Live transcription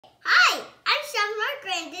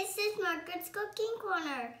and this is Margaret's Cooking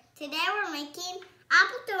Corner. Today we're making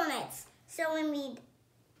apple donuts. So we need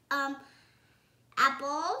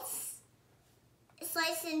apples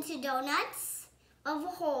sliced into donuts of a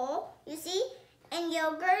whole, you see, and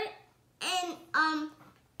yogurt and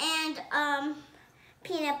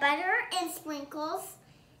peanut butter and sprinkles,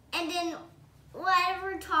 and then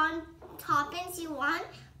whatever toppings you want.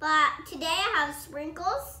 But today I have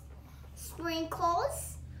sprinkles,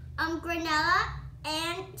 granola,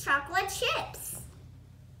 and chocolate chips.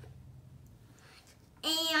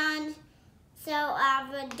 And so I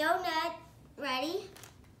have a donut ready,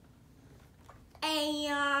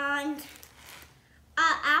 and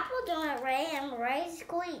apple donut ready, and ready to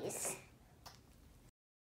squeeze.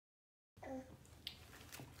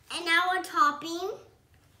 And now we're topping,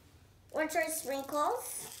 which are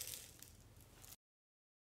sprinkles.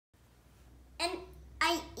 And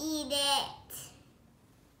I eat it.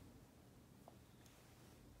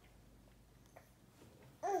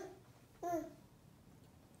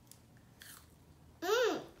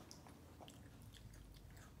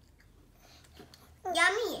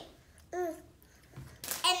 Yummy.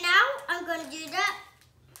 And now I'm going to do the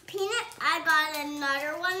peanut. I got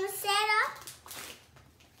another one to set up.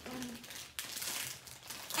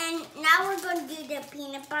 And now we're going to do the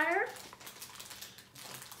peanut butter,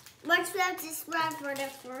 which we have to spread for the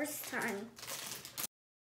first time.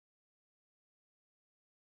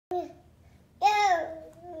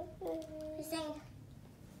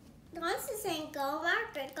 The ones to saying, go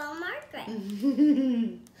Margaret, go Margaret.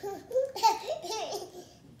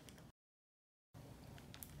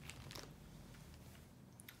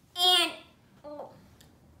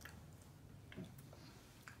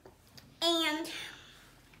 And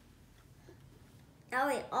now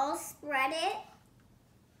we all spread it.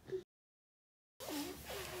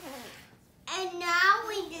 And now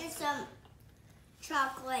we do some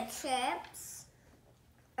chocolate chips,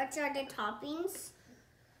 which are the toppings.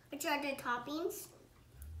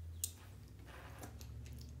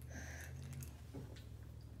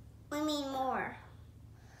 We need more.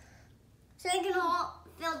 So you can all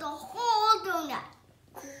fill the whole donut.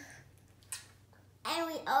 And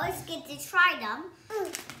we always get to try them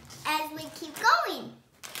as we keep going.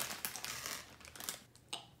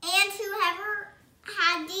 And whoever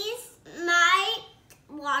had these might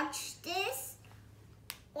watch this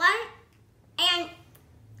one. And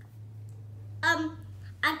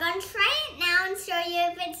I'm going to try it now and show you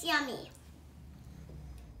if it's yummy.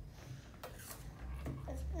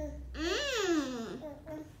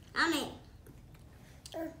 Yummy.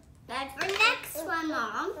 That's for next one,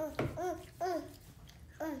 Mom.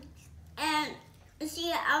 And you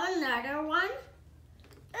see, I have another one.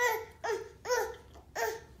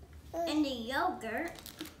 And the yogurt.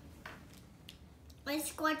 Let's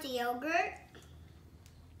squirt the yogurt.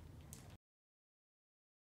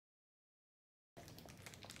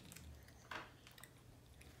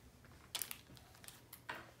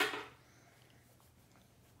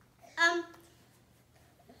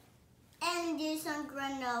 And do some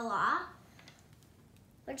granola,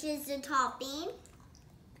 which is the topping.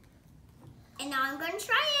 And now I'm going to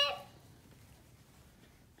try it.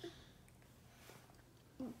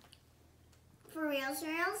 For reals,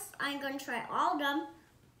 I'm going to try all of them.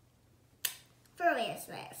 For reals.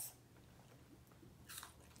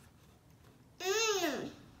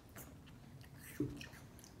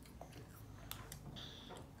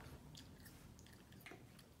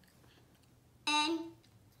 And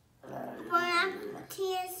bon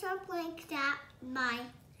appetit, something like that. Bye.